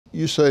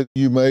You say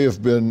you may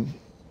have been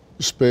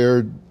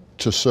spared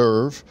to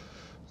serve,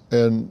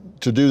 and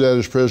to do that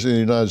as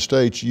President of the United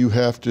States, you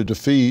have to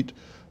defeat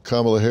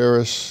Kamala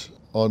Harris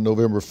on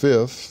November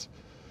 5th.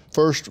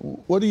 First,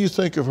 what do you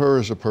think of her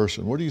as a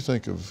person? What do you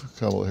think of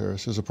Kamala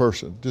Harris as a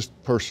person, just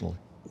personally?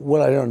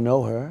 Well, I don't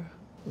know her.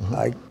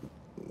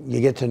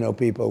 You get to know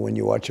people when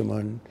you watch them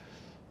on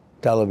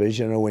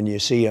television or when you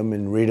see them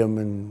and read them,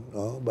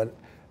 and but.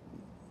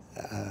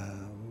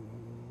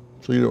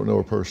 So you don't know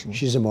her personally?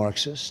 She's a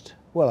Marxist.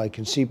 Well, I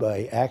can see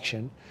by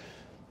action.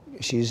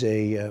 She's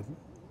a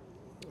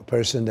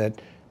person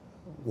that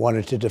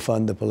wanted to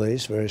defund the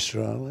police very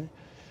strongly,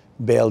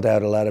 bailed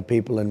out a lot of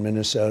people in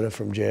Minnesota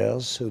from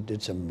jails who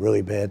did some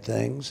really bad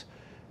things.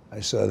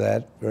 I saw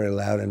that very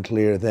loud and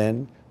clear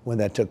then when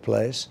that took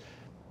place.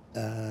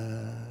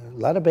 A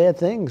lot of bad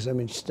things. I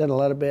mean, she's done a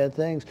lot of bad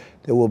things.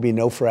 There will be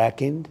no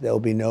fracking. There will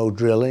be no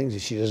drilling.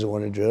 She doesn't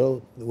want to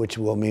drill, which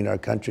will mean our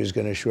country is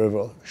going to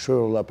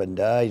shrivel up and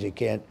die. You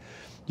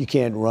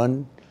can't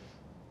run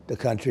the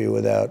country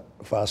without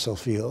fossil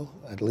fuel,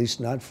 at least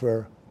not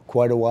for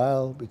quite a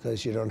while,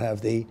 because you don't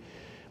have the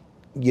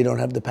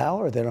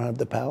power. They don't have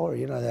the power.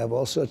 You know, they have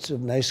all sorts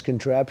of nice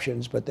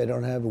contraptions, but they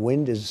don't have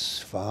wind. Is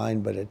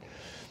fine, but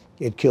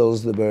it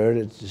kills the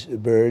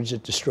birds.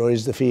 It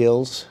destroys the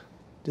fields.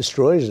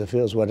 Destroys the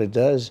fields. What it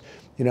does.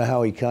 You know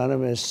how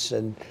economists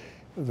and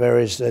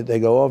various they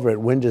go over it.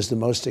 Wind is the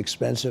most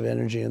expensive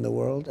energy in the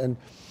world, and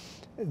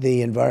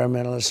the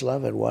environmentalists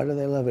love it. Why do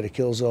they love it? It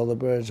kills all the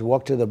birds.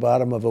 Walk to the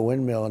bottom of a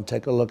windmill and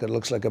take a look. It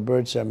looks like a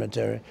bird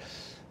cemetery.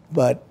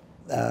 But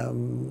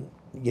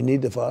you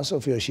need the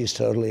fossil fuel. She's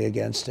totally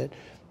against it.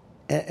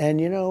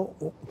 And you know,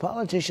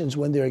 politicians,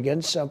 when they're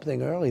against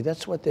something early,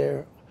 that's where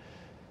they're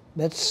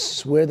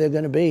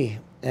going to be.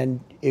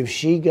 And if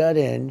she got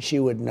in, she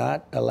would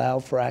not allow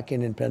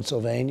fracking in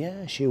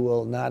Pennsylvania. She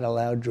will not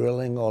allow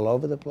drilling all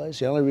over the place.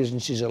 The only reason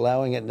she's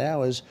allowing it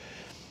now is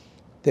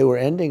they were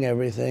ending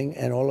everything,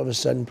 and all of a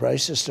sudden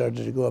prices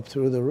started to go up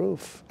through the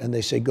roof. And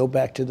they say, go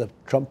back to the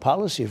Trump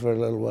policy for a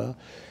little while.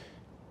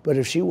 But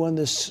if she won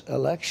this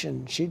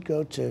election, she'd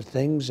go to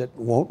things that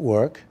won't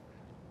work,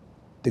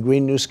 the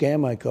Green New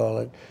Scam, I call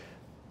it,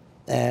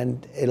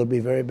 and it'll be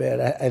very bad.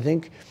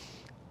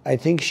 I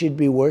think she'd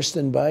be worse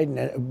than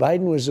Biden.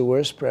 Biden was the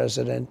worst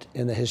president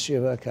in the history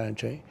of our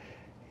country.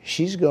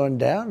 She's gone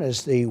down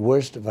as the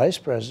worst vice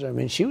president. I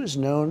mean, she was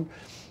known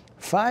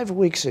 5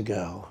 weeks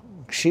ago.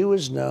 She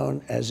was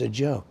known as a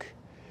joke.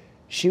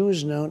 She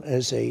was known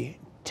as a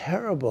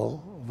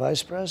terrible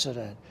vice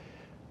president.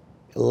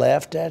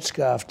 Laughed at,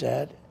 scoffed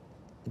at.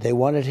 They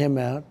wanted him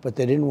out, but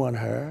they didn't want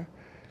her.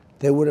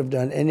 They would have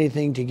done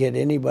anything to get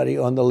anybody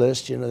on the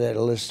list. You know, they had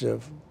a list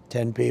of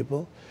 10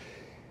 people.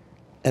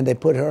 And they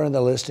put her on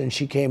the list, and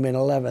she came in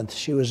 11th.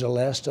 She was the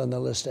last on the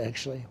list,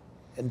 actually,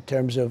 in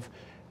terms of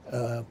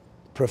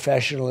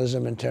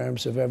professionalism, in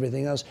terms of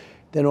everything else.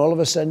 Then all of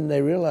a sudden they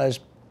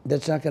realized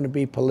that's not going to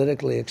be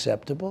politically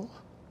acceptable.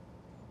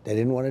 They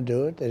didn't want to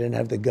do it. They didn't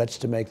have the guts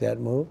to make that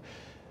move.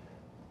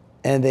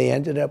 And they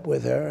ended up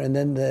with her. And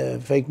then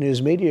the fake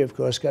news media, of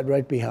course, got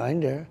right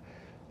behind her.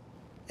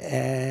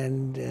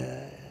 And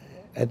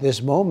at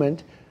this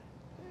moment,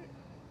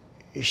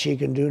 she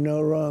can do no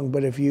wrong.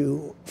 But if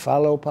you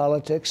follow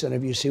politics and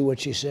if you see what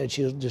she said,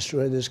 she'll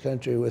destroy this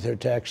country with her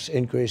tax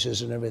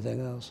increases and everything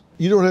else.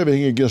 You don't have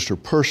anything against her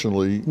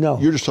personally. No.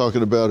 You're just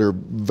talking about her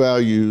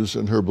values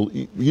and her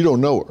belief. You don't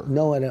know her.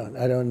 No, I don't.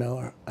 I don't know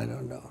her. I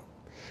don't know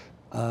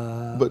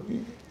her. But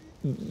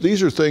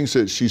these are things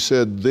that she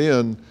said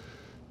then,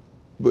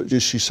 but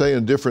is she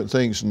saying different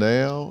things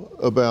now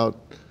about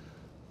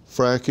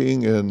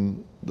fracking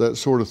and that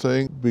sort of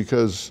thing?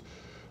 Because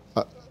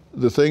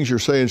the things you're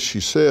saying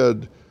she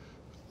said,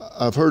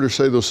 I've heard her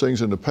say those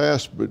things in the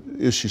past, but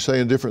is she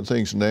saying different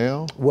things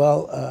now?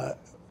 Well,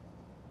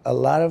 a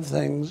lot of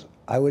things,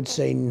 I would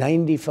say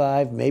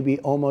 95, maybe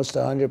almost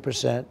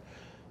 100%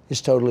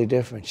 is totally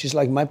different. She's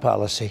like my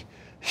policy.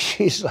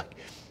 She's like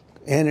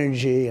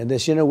energy and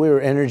this. You know, we were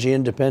energy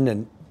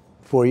independent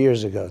 4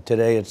 years ago.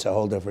 Today, it's a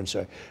whole different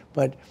story.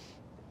 But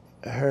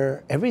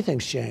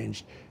everything's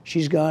changed.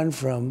 She's gone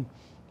from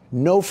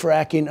no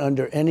fracking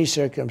under any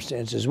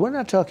circumstances. We're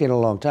not talking a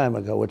long time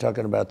ago. We're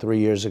talking about 3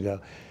 years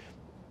ago.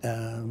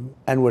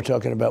 And we're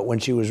talking about when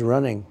she was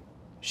running.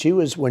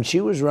 When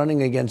she was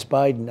running against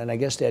Biden, and I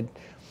guess they had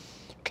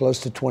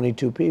close to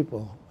 22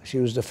 people. She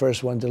was the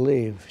first one to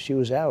leave. She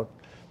was out.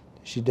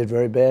 She did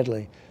very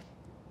badly.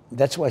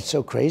 That's why it's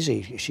so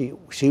crazy.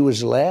 She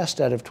was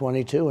last out of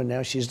 22, and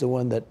now she's the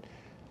one that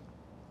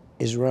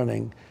is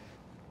running.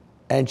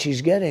 And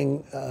she's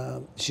getting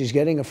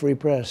a free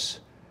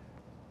press.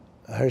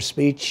 Her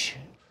speech,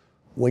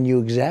 when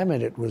you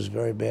examine it, was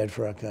very bad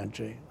for our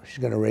country. She's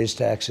going to raise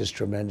taxes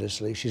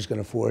tremendously. She's going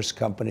to force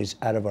companies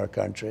out of our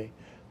country.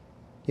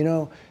 You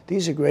know,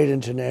 these are great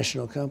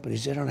international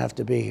companies. They don't have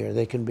to be here.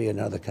 They can be in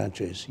other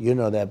countries. You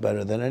know that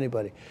better than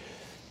anybody.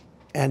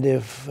 And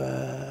if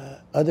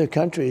other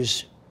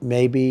countries,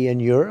 maybe in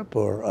Europe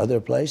or other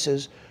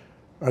places,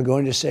 are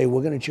going to say,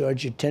 we're going to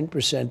charge you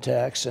 10%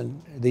 tax,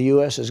 and the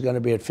U.S. is going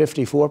to be at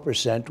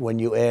 54% when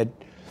you add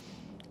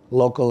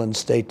local and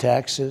state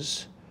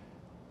taxes.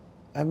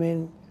 I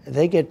mean,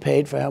 they get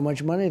paid for how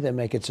much money they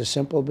make. It's a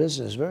simple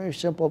business, very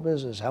simple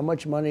business. How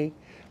much money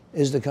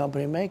is the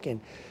company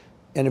making?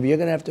 And if you're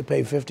going to have to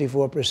pay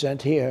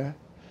 54% here,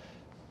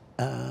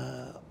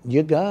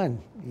 you're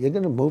gone. You're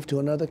going to move to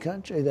another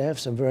country. They have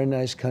some very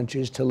nice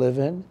countries to live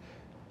in,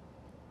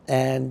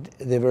 and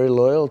they're very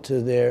loyal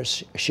to their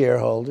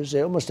shareholders.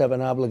 They almost have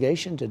an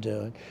obligation to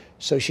do it.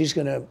 So she's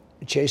going to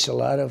chase a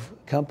lot of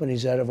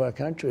companies out of our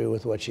country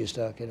with what she's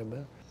talking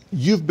about.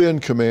 You've been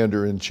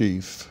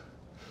commander-in-chief.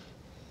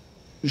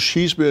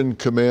 She's been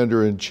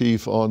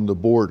commander-in-chief on the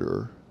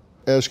border.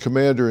 As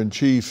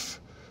commander-in-chief,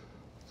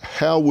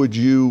 how would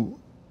you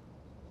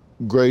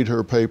grade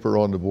her paper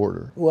on the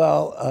border?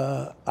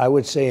 Well, I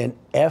would say an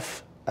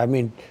F. I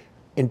mean,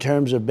 in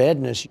terms of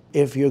badness,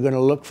 if you're going to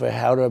look for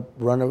how to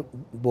run a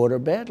border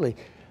badly,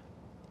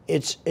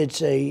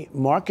 it's a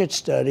market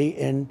study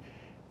in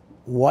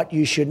what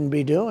you shouldn't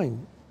be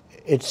doing.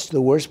 It's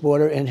the worst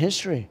border in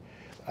history.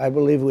 I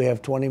believe we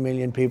have 20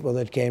 million people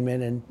that came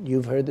in, and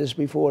you've heard this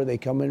before. They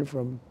come in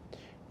from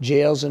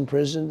jails and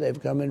prison.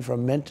 They've come in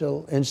from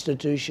mental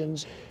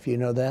institutions. If you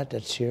know that,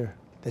 that's your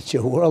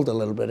world a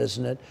little bit,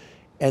 isn't it?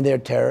 And they're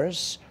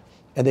terrorists,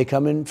 and they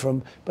come in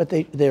from, but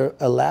they're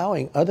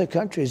allowing, other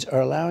countries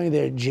are allowing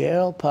their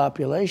jail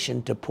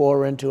population to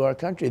pour into our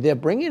country. They're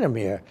bringing them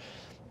here,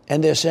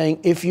 and they're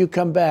saying, if you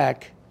come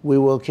back, we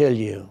will kill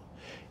you.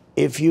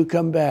 If you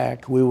come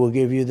back, we will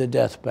give you the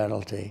death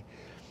penalty.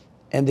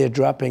 And they're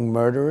dropping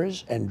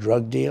murderers and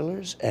drug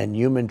dealers and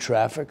human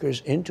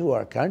traffickers into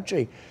our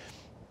country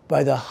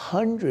by the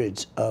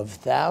hundreds of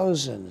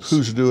thousands.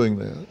 Who's doing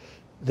that?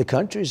 The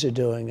countries are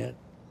doing it.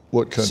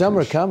 What countries? Some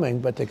are coming,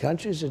 but the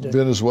countries are doing it.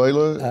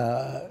 Venezuela?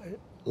 A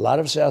lot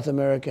of South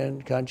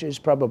American countries,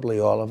 probably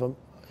all of them.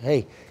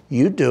 Hey,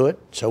 you do it,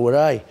 so would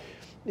I.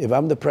 If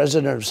I'm the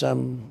president of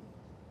some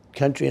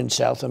country in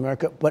South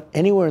America, but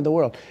anywhere in the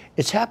world,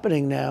 it's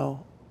happening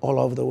now all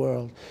over the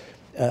world.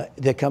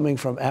 They're coming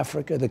from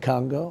Africa, the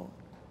Congo.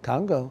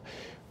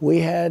 We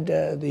had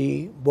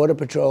the Border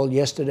Patrol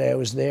yesterday. I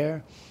was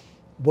there.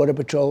 Border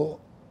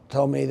Patrol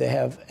told me they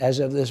have, as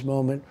of this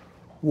moment,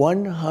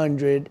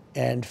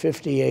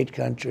 158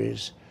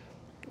 countries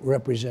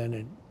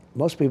represented.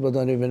 Most people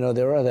don't even know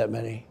there are that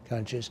many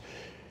countries.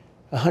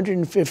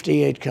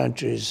 158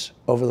 countries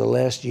over the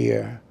last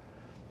year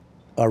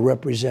are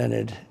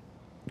represented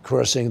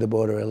crossing the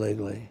border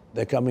illegally.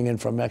 They're coming in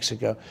from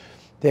Mexico.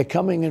 They're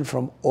coming in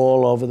from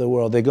all over the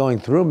world. They're going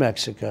through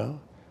Mexico,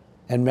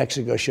 and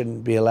Mexico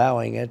shouldn't be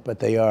allowing it, but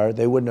they are.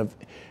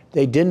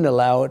 They didn't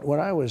allow it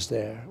when I was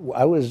there.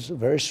 I was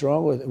very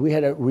strong with it. We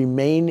had a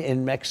remain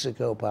in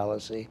Mexico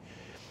policy,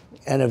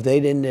 and if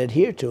they didn't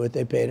adhere to it,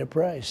 they paid a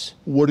price.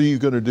 What are you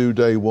going to do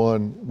day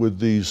one with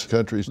these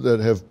countries that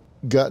have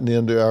gotten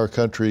into our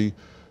country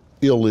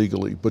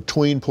illegally,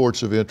 between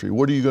ports of entry?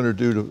 What are you going to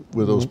do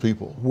with those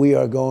people? We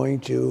are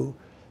going to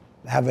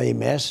have a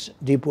mass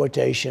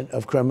deportation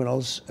of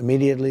criminals,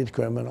 immediately the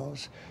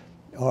criminals.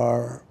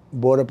 Our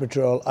Border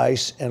Patrol,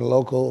 ICE, and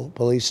local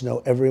police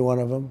know every one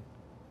of them.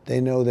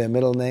 They know their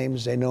middle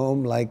names. They know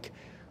them like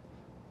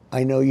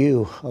I know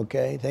you,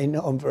 okay? They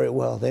know them very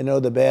well. They know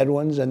the bad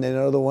ones, and they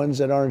know the ones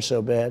that aren't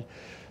so bad.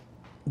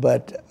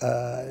 But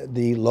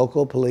the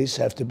local police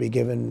have to be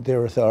given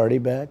their authority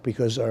back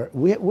because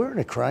we're in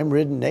a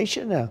crime-ridden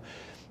nation now.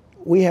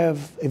 We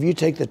have, if you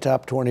take the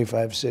top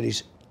 25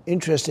 cities,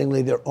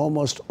 interestingly, they're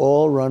almost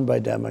all run by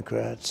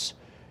Democrats.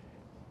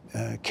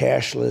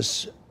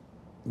 Cashless,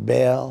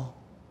 bail.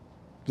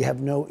 You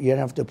don't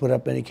have to put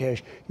up any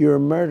cash. You're a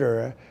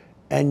murderer,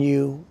 and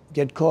you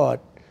get caught,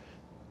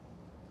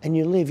 and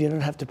you leave. You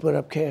don't have to put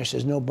up cash.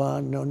 There's no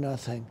bond, no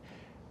nothing.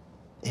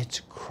 It's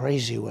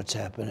crazy what's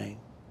happening.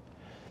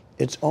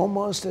 It's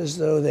almost as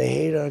though they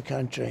hate our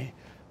country,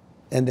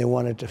 and they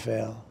want it to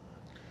fail.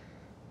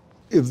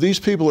 If these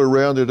people are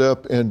rounded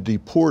up and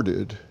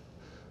deported,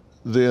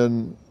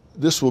 then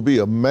this will be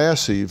a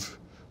massive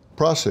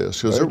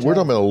process, because we're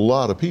talking about a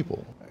lot of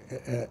people.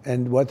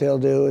 And what they'll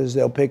do is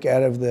they'll pick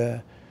out of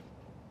the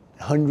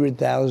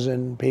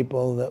 100,000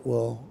 people that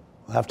will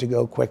have to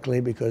go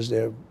quickly because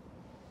they're,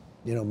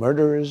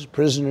 murderers,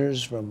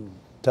 prisoners from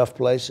tough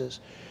places.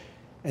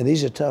 And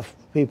these are tough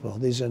people.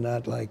 These are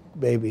not like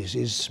babies.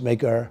 These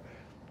make our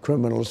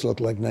criminals look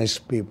like nice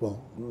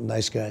people,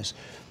 nice guys.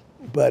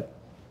 But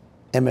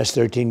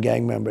MS-13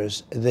 gang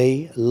members,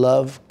 they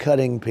love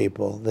cutting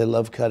people. They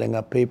love cutting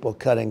up people,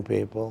 cutting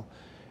people.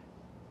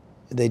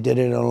 They did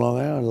it on Long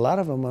Island, a lot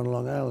of them on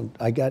Long Island.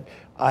 I got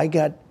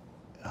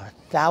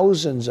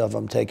thousands of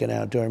them taken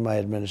out during my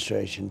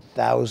administration,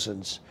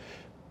 thousands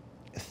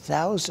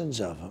of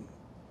them.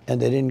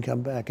 And they didn't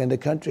come back. And the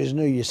countries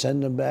knew you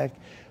send them back,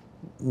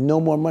 no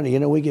more money.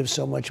 We give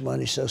so much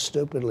money so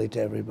stupidly to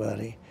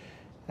everybody.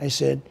 I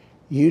said,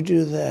 you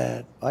do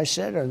that. I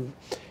said on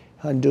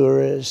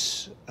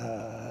Honduras,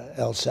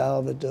 El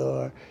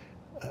Salvador,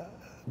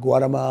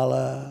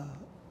 Guatemala,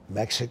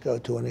 Mexico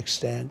to an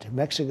extent.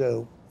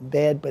 Mexico,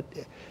 bad, but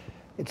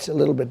it's a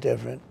little bit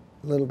different,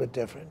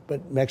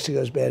 But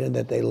Mexico's bad in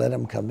that they let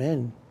them come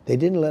in. They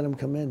didn't let them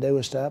come in. They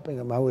were stopping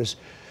them. I was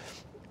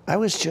I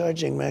was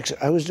charging Mexico.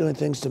 I was doing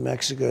things to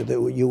Mexico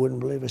that you wouldn't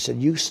believe. I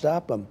said, you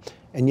stop them.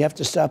 And you have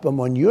to stop them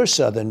on your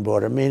southern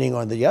border, meaning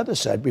on the other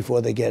side before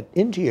they get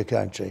into your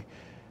country.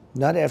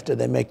 Not after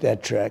they make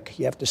that trek.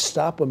 You have to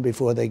stop them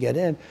before they get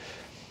in.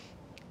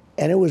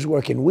 And it was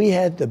working. We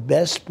had the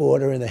best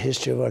border in the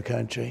history of our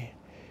country.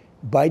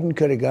 Biden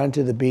could have gone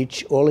to the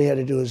beach. All he had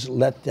to do is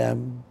let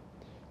them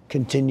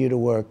continue to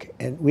work.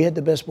 And we had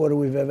the best border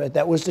we've ever had.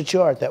 That was the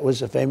chart. That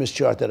was the famous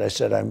chart that I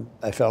said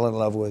I fell in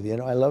love with. You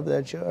know, I love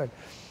that chart.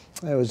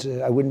 I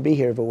wouldn't be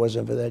here if it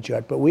wasn't for that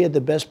chart. But we had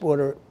the best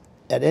border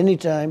at any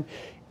time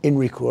in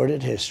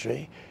recorded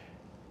history.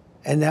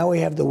 And now we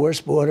have the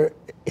worst border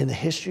in the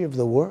history of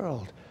the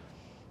world.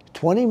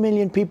 20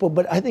 million people,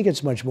 but I think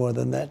it's much more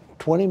than that.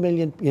 20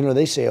 million, you know,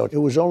 they say, oh, it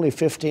was only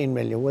 15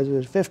 million. What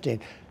was it, 15?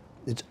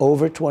 It's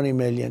over 20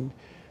 million.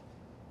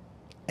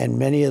 And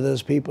many of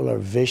those people are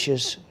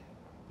vicious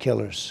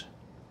killers.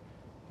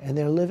 And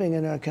they're living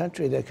in our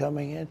country. They're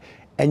coming in.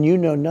 And you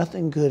know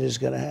nothing good is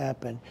going to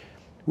happen.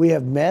 We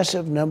have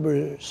massive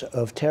numbers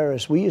of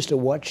terrorists. We used to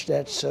watch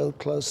that so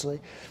closely.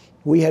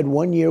 We had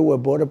one year where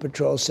Border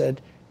Patrol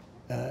said,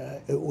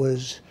 it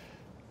was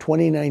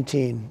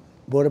 2019,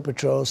 Border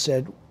Patrol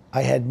said,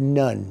 I had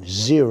none,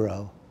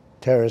 zero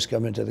terrorists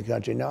come into the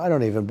country. Now, I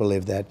don't even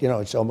believe that. You know,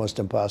 it's almost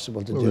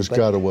impossible to do. There's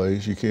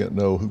gotaways. You can't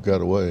know who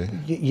got away.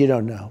 You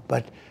don't know.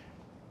 But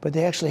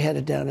they actually had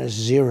it down as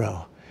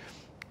zero.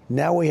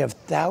 Now we have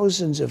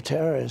thousands of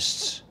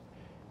terrorists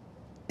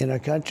in our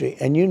country.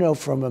 And you know,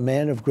 from a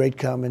man of great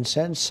common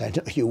sense, I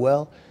know you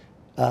well,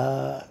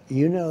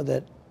 you know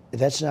that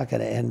that's not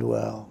going to end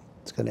well.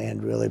 It's going to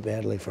end really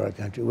badly for our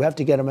country. We have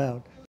to get them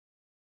out.